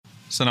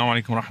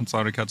Assalamu alaikum wa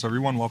rahmatullahi wa barakatuh.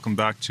 Everyone, welcome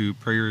back to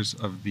Prayers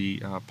of the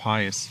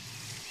Pious.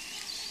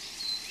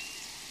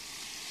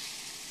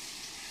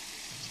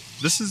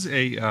 This is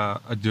a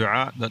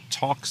dua that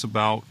talks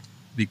about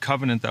the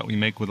covenant that we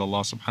make with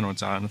Allah subhanahu wa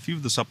ta'ala. And a few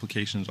of the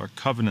supplications are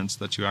covenants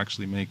that you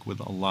actually make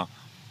with Allah.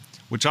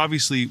 Which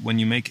obviously, when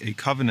you make a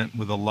covenant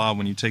with Allah,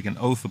 when you take an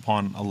oath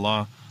upon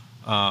Allah,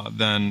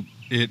 then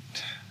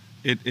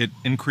it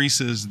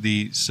increases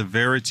the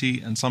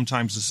severity and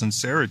sometimes the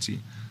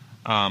sincerity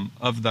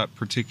of that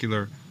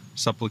particular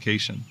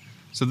supplication.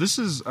 So this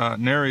is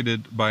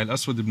narrated by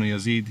Al-Aswad ibn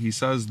Yazid. He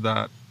says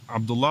that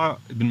Abdullah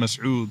ibn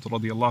Mas'ud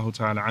radiyallahu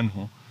ta'ala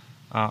anhu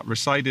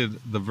recited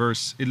the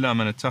verse, إِلَّا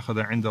مَنِ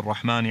اتَّخَذَ عِنْدَ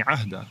الرَّحْمَنِ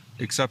عَهْدًا,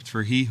 except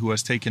for he who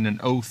has taken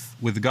an oath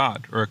with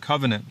God, or a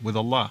covenant with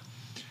Allah.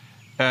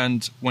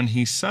 And when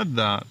he said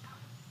that,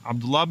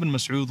 Abdullah ibn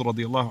Mas'ud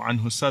radiyallahu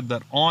anhu said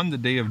that on the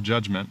Day of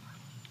Judgment,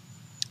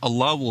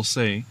 Allah will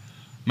say,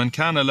 مَنْ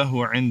كَانَ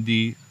لَهُ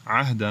عِنْدِي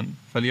عَهْدًا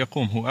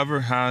فَلْيَقُمْ, whoever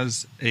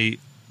has a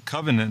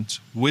covenant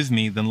with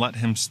me, then let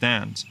him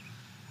stand.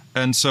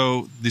 And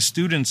so the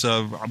students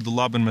of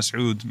Abdullah bin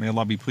Mas'ud, may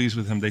Allah be pleased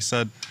with him, they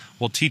said,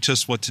 well, teach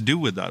us what to do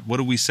with that. What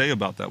do we say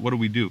about that? What do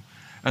we do?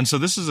 And so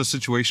this is a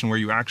situation where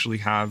you actually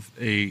have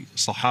a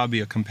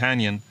sahabi, a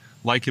companion,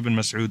 like Ibn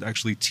Mas'ud,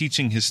 actually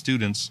teaching his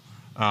students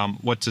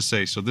what to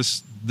say. So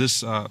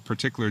this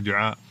particular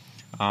dua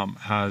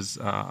has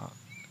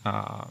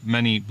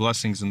many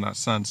blessings in that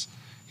sense.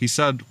 He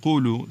said,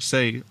 قُولُوا,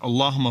 say,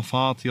 Allahumma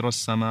fatir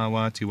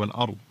as-samawati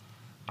wal-ard,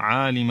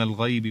 alim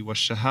al-ghaybi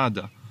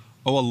wal-shahada,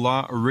 O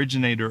Allah,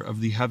 originator of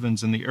the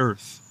heavens and the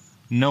earth,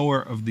 knower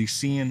of the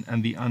seen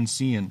and the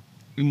unseen,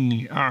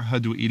 inni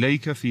a'hadu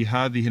ilayka fi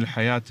hadhihi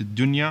al-hayat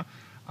ad-dunya,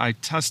 I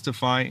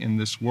testify in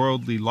this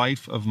worldly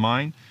life of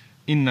mine,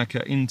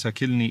 innaka in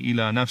takilni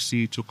ila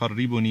nafsi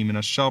tuqarribuni min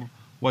ash-sharr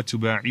wa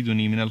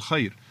tuba'iduni min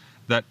al-khayr,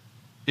 that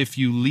if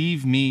you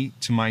leave me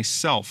to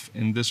myself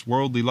in this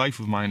worldly life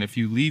of mine, if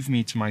you leave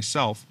me to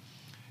myself,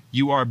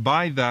 you are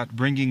by that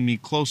bringing me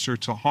closer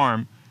to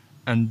harm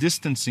and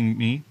distancing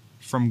me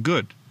from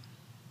good.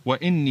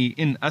 وَإِنِّي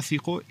إِنْ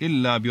أَثِقُ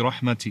إِلَّا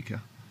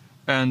بِرَحْمَتِكَ,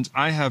 and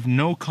I have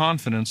no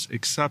confidence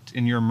except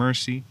in your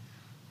mercy.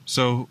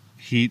 So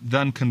he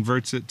then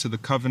converts it to the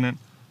covenant,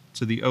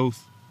 to the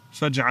oath.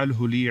 فَاجْعَلْهُ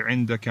لِي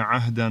عِنْدَكَ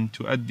عَهْدًا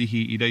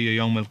تُؤَدِّهِ إِلَيَّ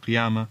يَوْمَ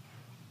الْقِيَامَةِ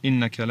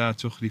إِنَّكَ لَا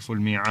تُخْلِفُ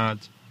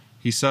الْمِيعَادِ.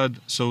 He said,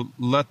 so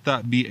let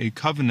that be a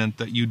covenant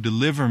that you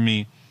deliver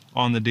me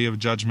on the Day of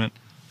Judgment,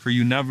 for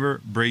you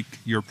never break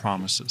your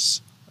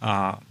promises.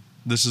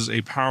 This is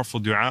a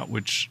powerful dua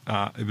which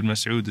Ibn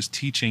Mas'ud is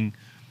teaching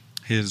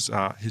his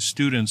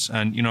students.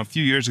 And a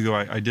few years ago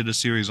I did a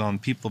series on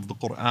people of the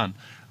Quran,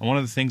 and one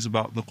of the things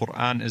about the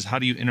Quran is how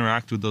do you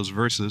interact with those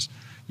verses.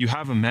 You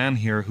have a man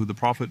here who the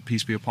Prophet,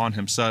 peace be upon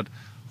him, said,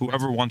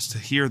 whoever wants to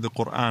hear the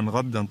Quran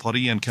غَدًّا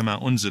طَرِيًّا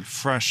كَمَا أُنزِلْ,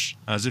 fresh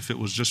as if it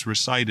was just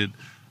recited,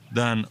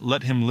 then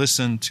let him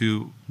listen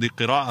to the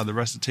qira'ah, the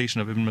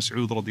recitation of Ibn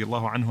Mas'ud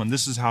radiyallahu anhu. And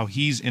this is how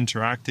he's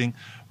interacting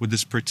with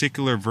this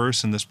particular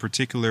verse and this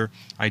particular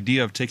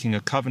idea of taking a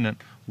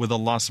covenant with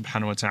Allah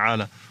subhanahu wa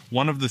ta'ala.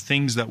 One of the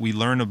things that we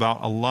learn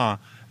about Allah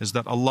is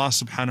that Allah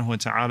subhanahu wa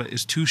ta'ala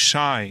is too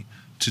shy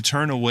to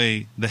turn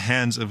away the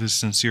hands of His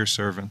sincere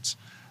servants.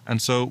 And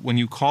so when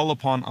you call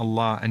upon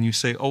Allah and you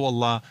say, oh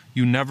Allah,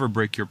 you never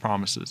break your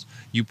promises.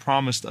 You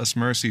promised us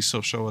mercy,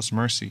 so show us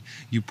mercy.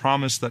 You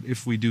promised that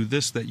if we do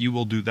this, that you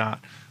will do that.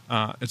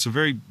 It's a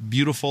very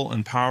beautiful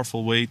and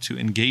powerful way to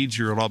engage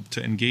your Rabb,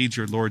 to engage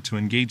your Lord, to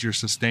engage your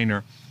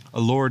Sustainer. A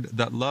Lord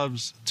that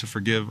loves to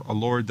forgive, a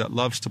Lord that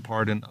loves to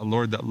pardon, a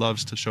Lord that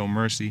loves to show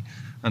mercy.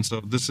 And so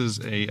this is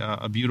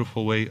a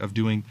beautiful way of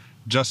doing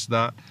just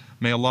that.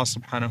 May Allah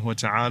subhanahu wa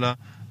ta'ala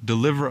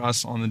deliver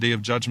us on the Day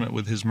of Judgment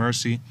with His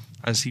mercy,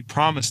 as He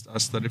promised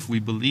us that if we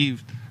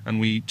believe and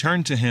we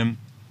turn to Him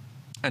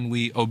and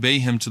we obey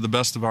Him to the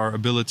best of our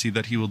ability,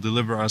 that He will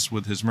deliver us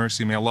with His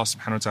mercy. May Allah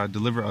subhanahu wa ta'ala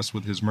deliver us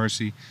with His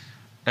mercy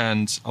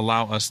and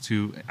allow us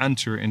to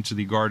enter into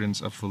the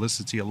gardens of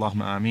felicity.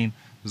 Allahumma ameen.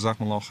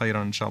 Jazakumullahu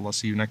khairan. Inshallah,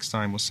 see you next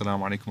time.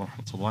 Wassalamu alaikum wa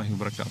rahmatullahi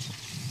wa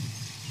barakatuh.